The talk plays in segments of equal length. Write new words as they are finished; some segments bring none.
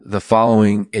The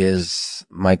following is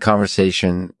my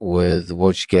conversation with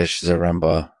Wojciech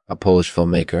Zaremba, a Polish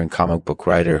filmmaker and comic book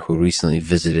writer who recently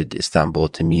visited Istanbul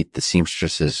to meet the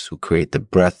seamstresses who create the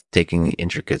breathtakingly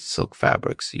intricate silk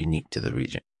fabrics unique to the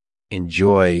region.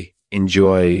 Enjoy.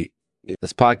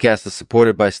 This podcast is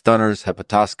supported by Stunners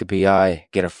Hepatoscopy Eye.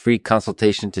 Get a free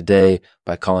consultation today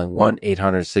by calling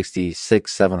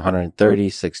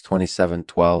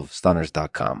 1-866-730-627-12,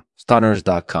 stunners.com.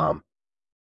 Stunners.com.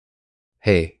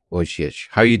 Hey, Wojciech,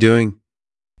 how are you doing?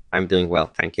 I'm doing well,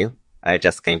 thank you. I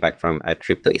just came back from a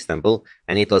trip to Istanbul,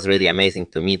 and it was really amazing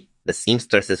to meet the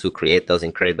seamstresses who create those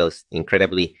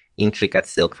incredibly intricate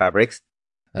silk fabrics.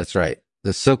 That's right.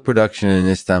 The silk production in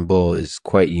Istanbul is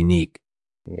quite unique.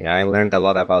 Yeah, I learned a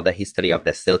lot about the history of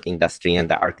the silk industry and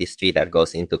the artistry that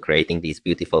goes into creating these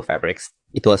beautiful fabrics.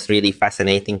 It was really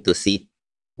fascinating to see.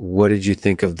 What did you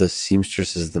think of the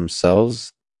seamstresses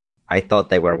themselves? I thought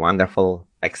they were wonderful,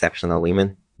 exceptional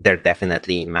women. They're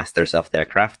definitely masters of their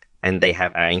craft, and they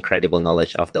have an incredible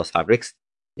knowledge of those fabrics.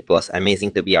 It was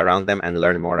amazing to be around them and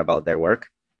learn more about their work.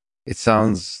 It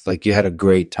sounds like you had a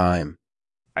great time.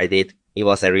 I did. It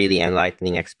was a really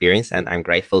enlightening experience, and I'm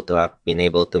grateful to have been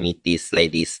able to meet these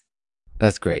ladies.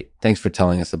 That's great. Thanks for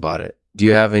telling us about it. Do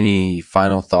you have any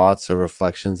final thoughts or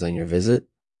reflections on your visit?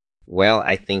 Well,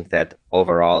 I think that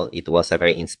overall it was a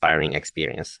very inspiring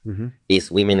experience. Mm-hmm.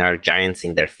 These women are giants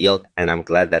in their field, and I'm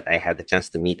glad that I had the chance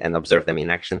to meet and observe them in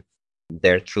action.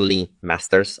 They're truly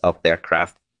masters of their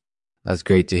craft. That's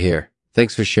great to hear.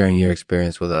 Thanks for sharing your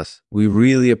experience with us. We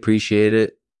really appreciate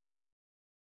it.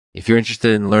 If you're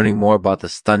interested in learning more about the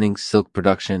stunning silk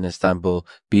production in Istanbul,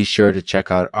 be sure to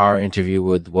check out our interview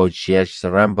with Wojciech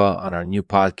Zaremba on our new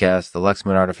podcast, the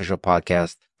Lexman Artificial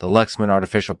Podcast. The Lexman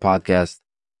Artificial Podcast.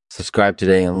 Subscribe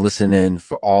today and listen in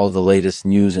for all the latest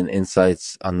news and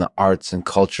insights on the arts and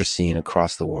culture scene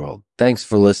across the world. Thanks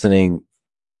for listening.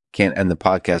 Can't end the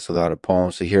podcast without a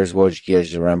poem. So here's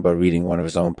Wojciech Zaremba reading one of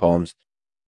his own poems.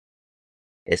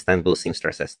 Istanbul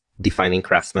seamstresses, defining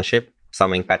craftsmanship,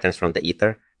 summoning patterns from the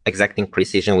ether, exacting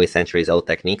precision with centuries-old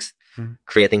techniques,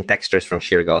 creating textures from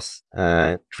sheer gauze,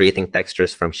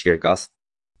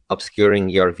 obscuring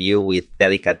your view with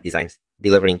delicate designs,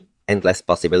 delivering endless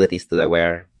possibilities to the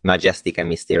wearer. Majestic and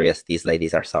mysterious, these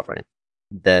ladies are sovereign.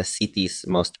 The city's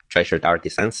most treasured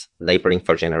artisans, laboring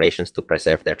for generations to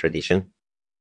preserve their tradition.